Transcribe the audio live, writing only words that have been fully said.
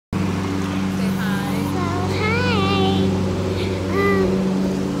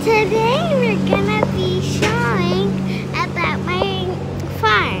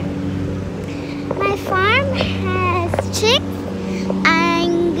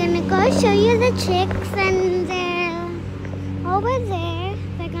the chicks, and they're over there.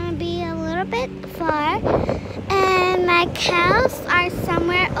 They're gonna be a little bit far, and my cows are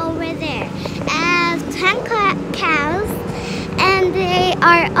somewhere over there. I have 10 cows, and they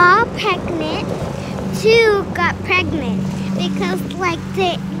are all pregnant. 2 got pregnant because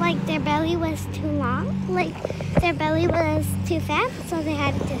their belly was too long, their belly was too fat, so they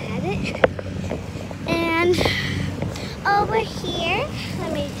had to have it. And over here,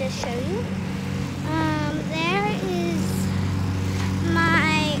 let me just show you. There is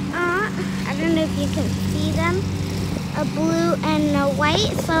my aunt. I don't know if you can see them, a blue and a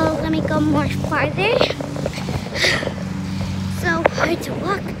white. So let me go more farther. So hard to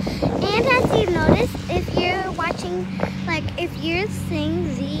walk. And as you notice, if you're watching, if you're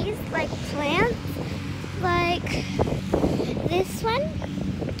seeing these plants, this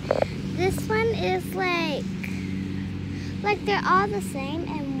one is they're all the same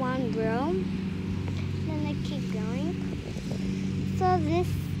in one row. Then they keep going. So this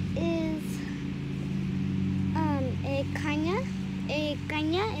is a caña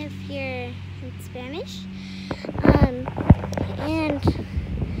if you're in Spanish. And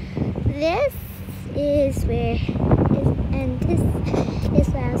this is where and this is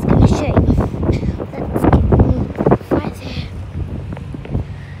what I was going to show you. Let's get more farther.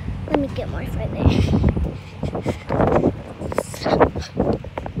 Let me get more farther.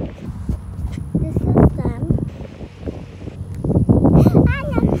 This is them.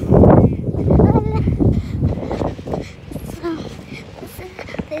 So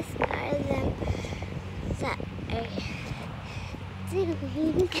this are them that are doing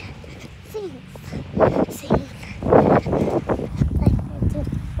things. Like they're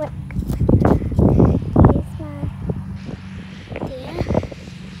doing work. Here's my deer.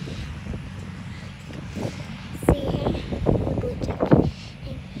 See here, the blue jack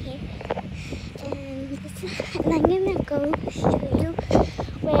in here. And I'm gonna go show you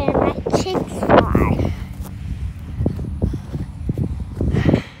where my chicks are.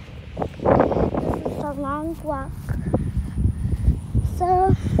 This is a long walk.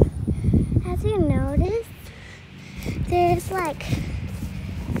 So, as you notice, there's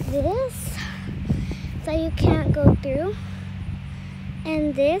this, so you can't go through,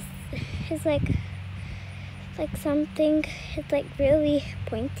 and this is something, it's really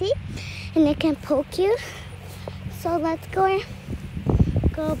pointy, and it can poke you. So let's go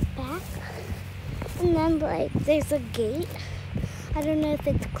back, and then there's a gate. I don't know if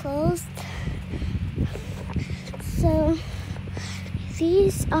it's closed. So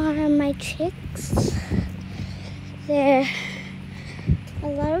these are my chicks. There are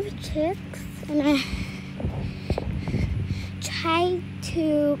a lot of chicks, and I tried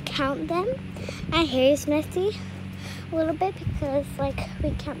to count them. My hair is messy a little bit because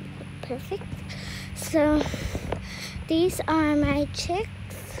we can't look perfect. So these are my chicks.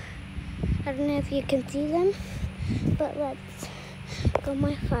 I don't know if you can see them, but let's go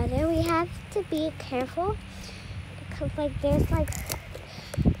more farther. We have to be careful because there's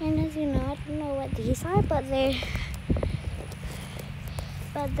and as you know, I don't know what these are, but they're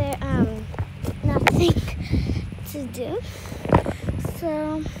nothing to do.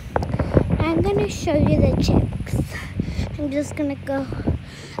 So I'm gonna show you the chicks. I'm just gonna go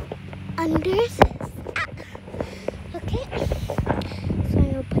under this. Okay. So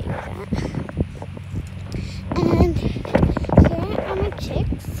I'm gonna put that. And here are my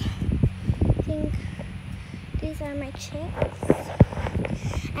chicks. I think these are my chicks.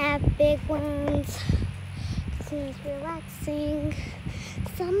 I have big ones. This is relaxing.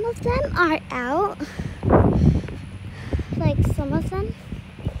 Some of them are out. Some of them.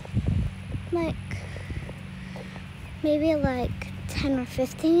 Maybe 10 or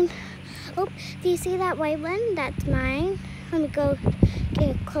 15. Oh, do you see that white one? That's mine. Let me go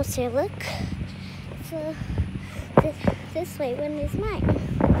get a closer look. So this white one is mine.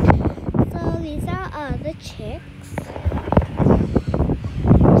 So these are all the chicks.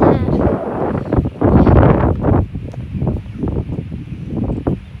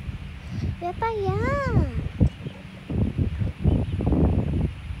 Ve para allá.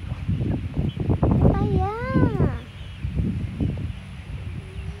 Ve para allá.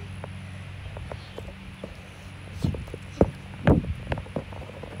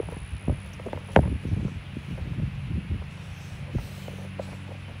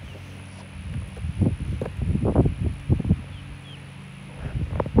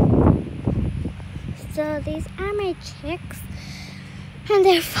 So these are my chicks, and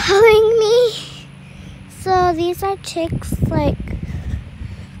they're following me. So these are chicks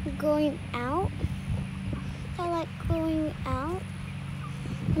going out. They're going out.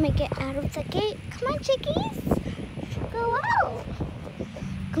 Let me get out of the gate. Come on, chickies. Go out.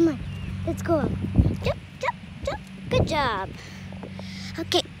 Come on. Let's go out. Jump, jump, jump. Good job.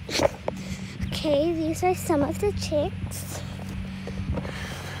 Okay. Okay, these are some of the chicks.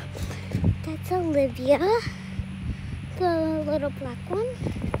 That's Olivia, the little black one.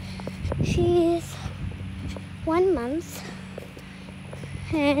 She's 1 month.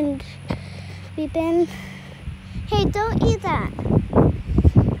 And we've been... Hey, don't eat that.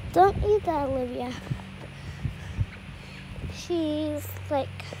 Don't eat that, Olivia. She's like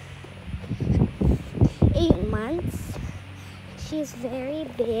 8 months. She's very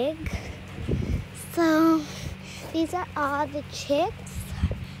big. So these are all the chicks.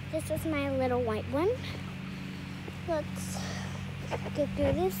 This is my little white one. Let's go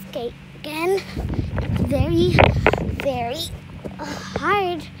through this gate again. It's very, very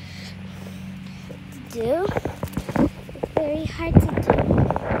hard to do. It's very hard to do.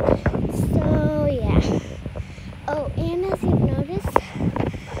 So yeah. Oh, and as you've noticed,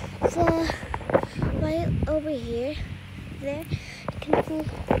 the right over here, there, you can see.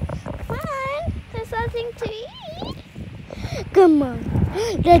 Come on, there's something to eat. Come on,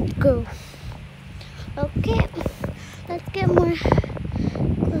 let's go. Okay, let's get more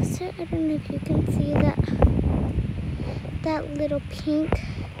closer. I don't know if you can see that little pink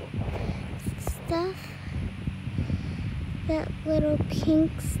stuff. That little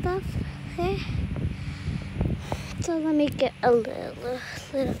pink stuff there. So let me get a little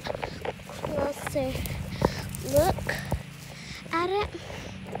closer look at it.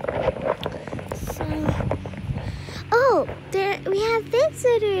 So, oh, there we have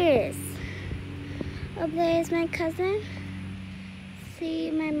visitors. Over there is my cousin.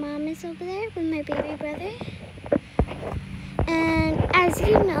 See, my mom is over there with my baby brother. And as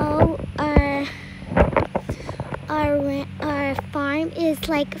you know, our farm is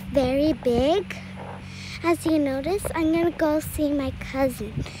like very big. As you notice, I'm gonna go see my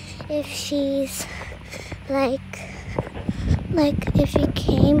cousin if she's like if she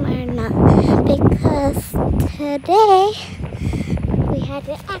came or not, because today we had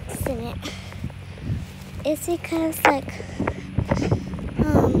an accident. It's because like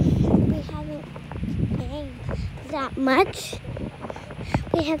we haven't came that much.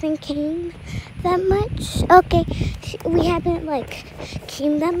 We haven't came that much. Okay, we haven't like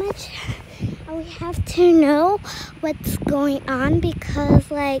came that much. We have to know what's going on,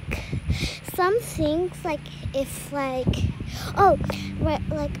 because like some things, like if like, oh, right,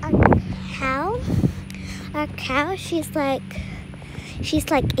 like our cow, she's like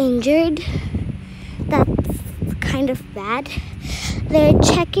injured. That's kind of bad. They're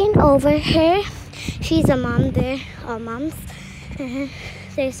checking over her. She's a mom. They're all moms.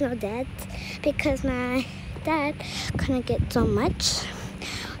 There's no dads because my dad couldn't get so much.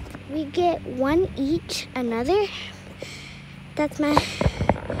 We get one each another. That's my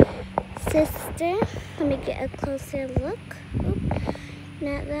sister. Let me get a closer look. Oop,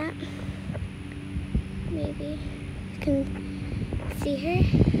 not that. Maybe you can see her.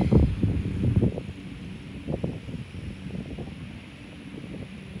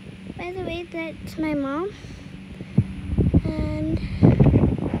 By the way, that's my mom. And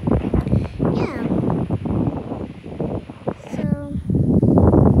yeah.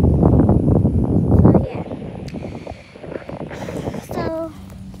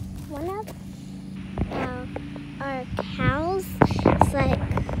 Our cows,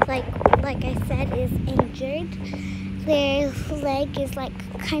 like I said, is injured. Their leg is like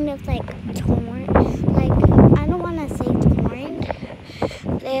kind of like torn. Like, I don't want to say torn.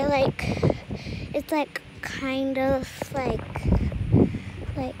 They're like, it's like kind of like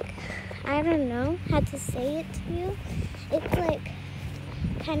I don't know how to say it to you. It's like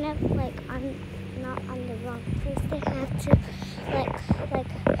kind of like not on the wrong place. They have to like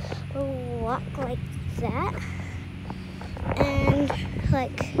walk like that. And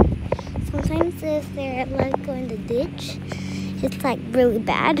like sometimes if they're like going to ditch, it's like really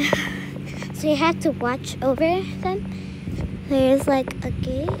bad. So you have to watch over them. There's like a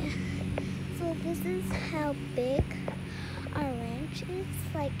gate. So this is how big our ranch is.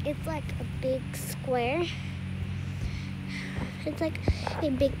 Like it's like a big square. It's like a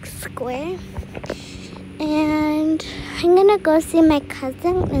big square. And I'm gonna go see my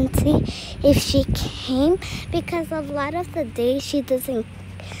cousin and see if she came, because a lot of the days she doesn't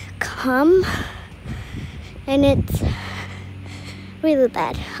come and it's really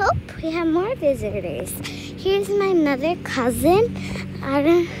bad. Oh, we have more visitors. Here's my another cousin. I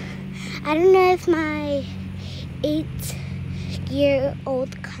don't know if my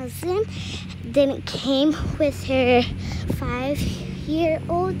 8-year-old cousin didn't came with her 5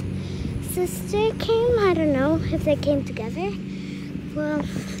 4-year-old sister came. I don't know if they came together. Well,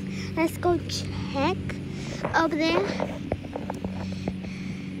 let's go check over there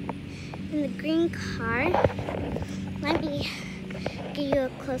in the green car. Let me give you a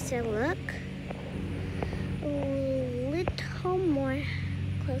closer look. A little more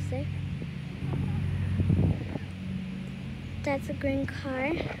closer. That's a green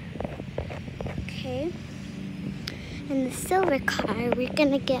car. Okay. And the silver car, we're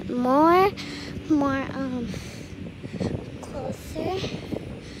gonna get more closer.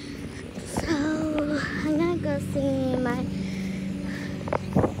 So I'm gonna go see my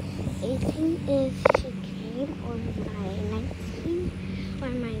 18 if she came, or my 19, or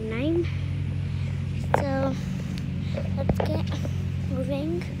my 9. So let's get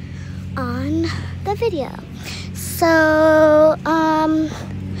moving on the video. So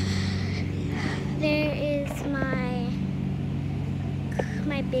there is my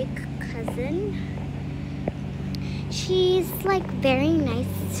big cousin. She's like very nice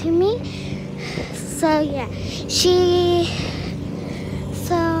to me. So yeah,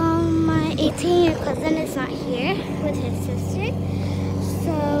 so my 18-year cousin is not here with his sister.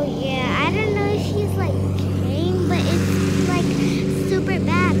 So yeah, I don't know if she's like came, but it's like super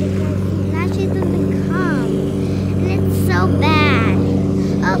bad because now she doesn't come. And it's so bad.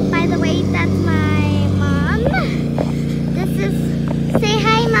 Oh, by the way, that's my mom. Say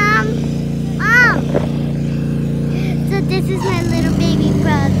hi, Mom. Mom. So this is my little baby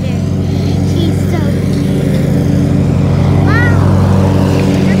brother. He's so cute. Mom.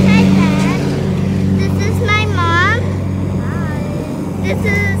 Look at that. This is my mom. Hi. This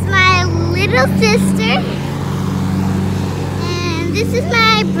is my little sister. And this is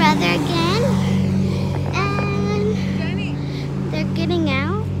my brother again. And they're getting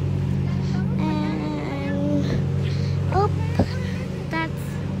out. And oh, that's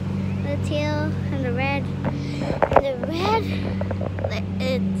the tail and the red. The red,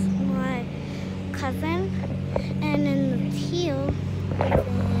 it's my cousin, and then the teal is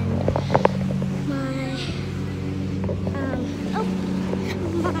my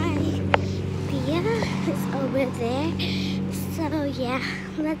Bia is over there. So yeah,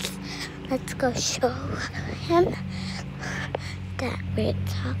 let's go show him that we're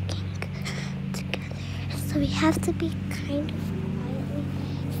talking together. So we have to be kind of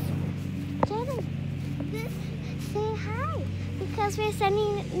quietly. Say hi, because we're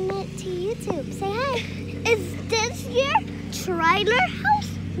sending it to YouTube. Say hi. Is this your trailer house?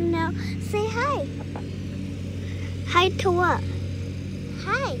 No. Say hi. Hi to what?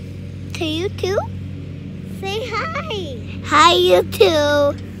 Hi. To you too? Say hi. Hi, you too.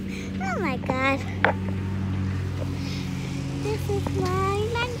 Oh my God. This is my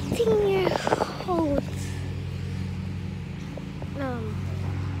 19-year-old.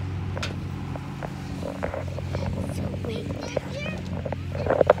 So wait.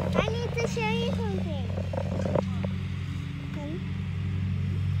 I need to show you something.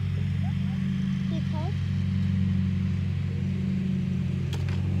 Because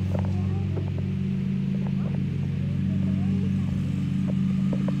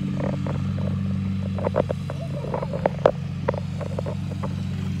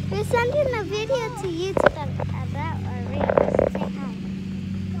we're sending a video to YouTube about our race. Say hi.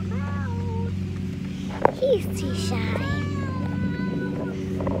 He's too shy.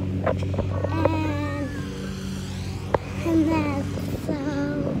 And then, so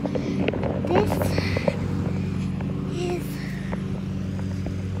this is,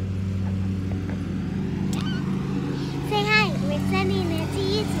 say hi, we're sending it to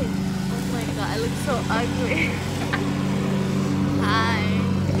YouTube. Oh my God, I look so ugly. Hi.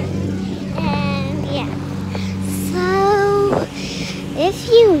 And yeah, so if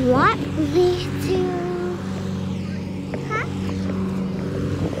you want me to,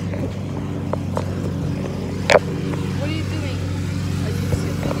 What are you doing? Are you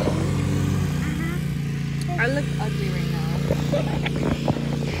sitting? I look ugly right now.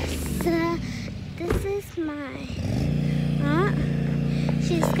 So this is my aunt.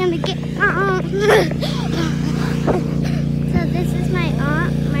 She's gonna get So this is my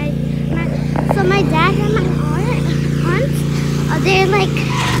aunt. So my dad and my aunt, they're like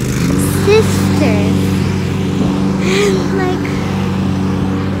sisters. And like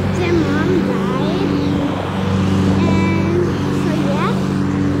their mom died. And so yeah.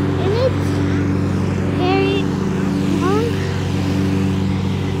 And it's very long.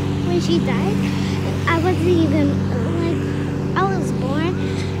 When she died, I wasn't even like, I was born,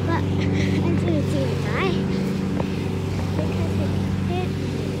 but I didn't see her die because it hit.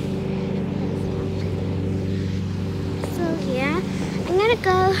 So yeah, gonna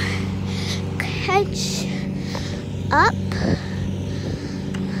go catch up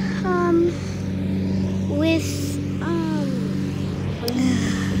with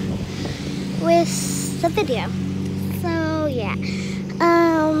the video. So yeah.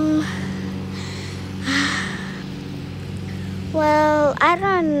 Well, I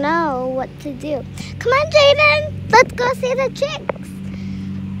don't know what to do. Come on, Jaden. Let's go see the chicks.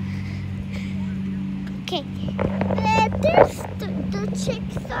 Okay. There's the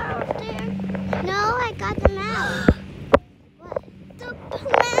chicks are out there. No, I got them out. What? The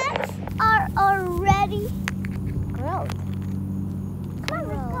plants are already grown. Come on,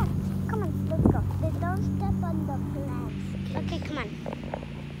 let's go. Come on, let's go. They don't step on the plants. Okay, come on.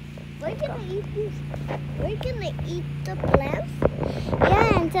 We're gonna eat these. We're gonna eat the plants.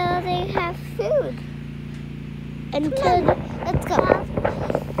 Yeah, until they have food. Let's go.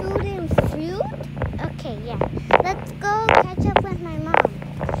 Food and fruit. Okay, yeah. Let's go catch up with my mom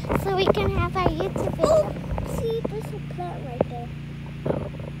so we can have our YouTube video. Oh, see, there's a plant right there.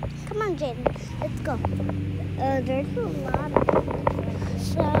 Come on, Jaden. Let's go. There's a lot of plants right there.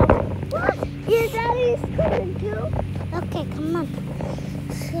 So, what? Your daddy's coming too? Okay, come on.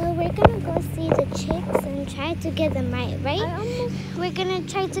 So we're gonna go see the chicks and try to get them out, right? We're gonna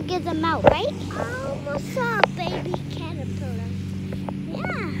try to get them out, right? I almost saw a baby caterpillar.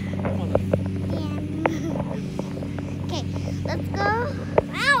 Yeah. Okay, let's go.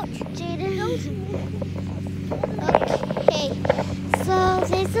 Ouch, Jaden. Okay, so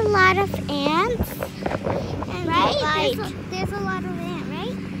there's a lot of ants, and right? There's a lot of ants,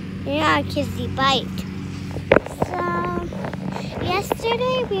 right? Yeah, because they bite.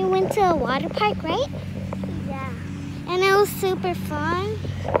 Yesterday we went to a water park, right? Yeah. And it was super fun.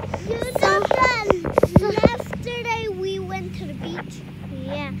 Yesterday we went to the beach.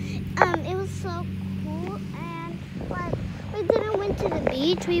 Yeah. It was so cool, and but we didn't went to the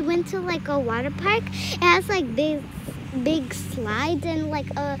beach. We went to like a water park. It has like big slides and like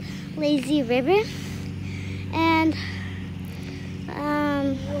a lazy river. And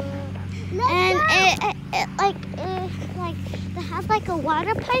they have like a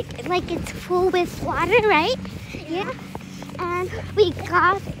water park, like it's full with water, right? Yeah. And we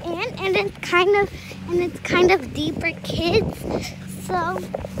got in, and it's kind of deep for kids. So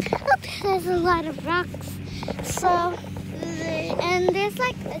there's a lot of rocks. So and there's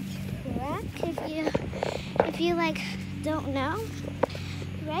like a track if you like don't know,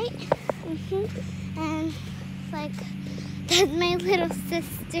 right? And like that's my little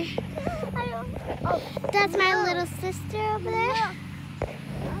sister. That's my little sister over there.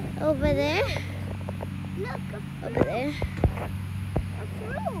 Over there. Look, over there. A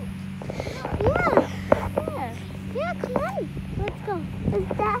fruit. Yeah. Yeah, come on. Let's go.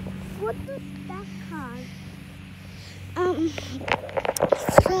 What does that cause?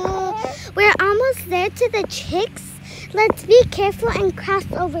 So we're almost there to the chicks. Let's be careful and cross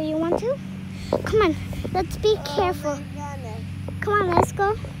over. You want to? Come on. Let's be careful. Come on, let's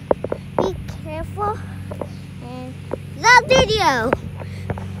go. Be careful. And the video.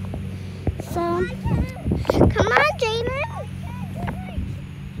 So, come on, Jaden.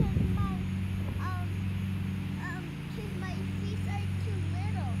 My feet are too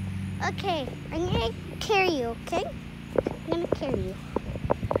little. Okay, I'm gonna carry you. Okay, I'm gonna carry you.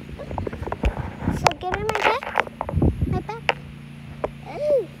 So get in my back. My back.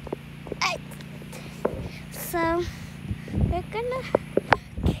 So we're gonna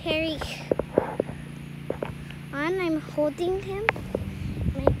carry on. I'm holding him.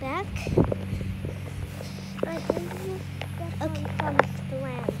 My back. Okay.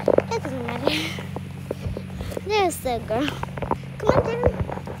 It doesn't matter. There's the girl. Come on, Jaden.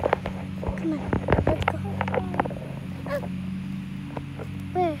 Come on. Let's go.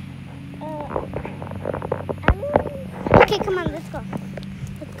 Where? Okay, come on. Let's go.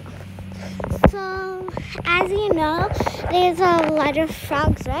 So, as you know, there's a lot of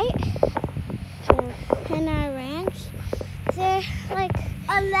frogs, right? In our ranch. They're like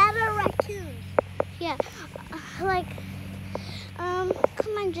a lot of raccoons. Yeah,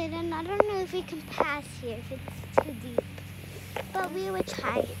 come on, Jaden. I don't know if we can pass here if it's too deep, but we would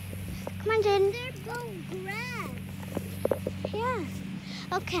try. Come on, Jaden. There's no grass. Yeah.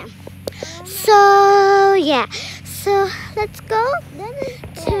 Okay. So yeah. So let's go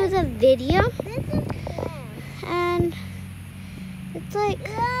to the video. And it's like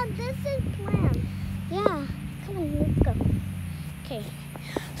this is plants. Yeah. Come on, let's go. Okay.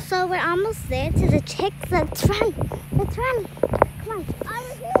 So we're almost there to the chicks. Let's run. Let's run. Come on.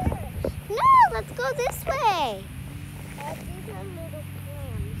 No, let's go this way. These are little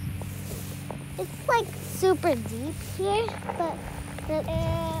clams. It's like super deep here, but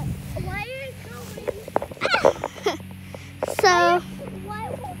Why are you going? So.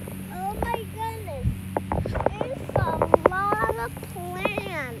 Oh my goodness! There's a lot of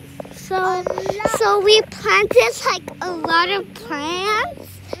plants. So we planted like a lot of plants.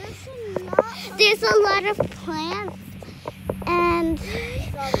 There's a lot of plants, and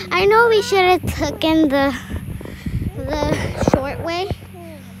I know we should have taken the short way.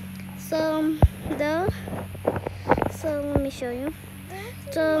 So let me show you.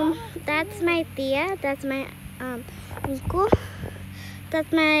 So that's my tia. That's my uncle.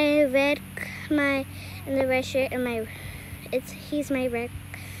 That's my in the red shirt, and he's my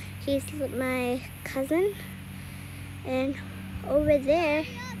cousin, and over there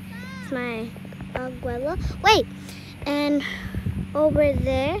is my abuela. Wait, and over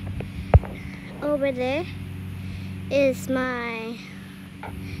there is my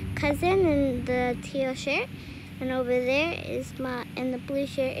cousin in the teal shirt, and over there is in the blue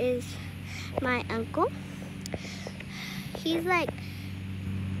shirt is my uncle. He's like,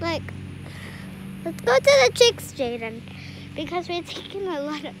 let's go to the chicks, Jaden, because we're taking a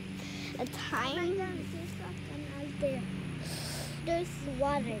lot of time. Oh my God, there's something out there. There's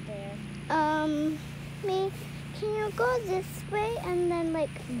water there. Can you go this way and then like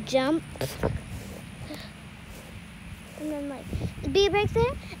jump? And then like be right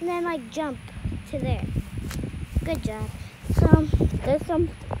there, and then like jump to there. Good job. So there's some.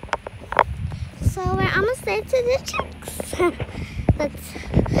 So we're almost there to the chicks. Let's.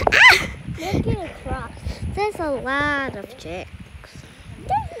 Look at across. There's a lot of chicks.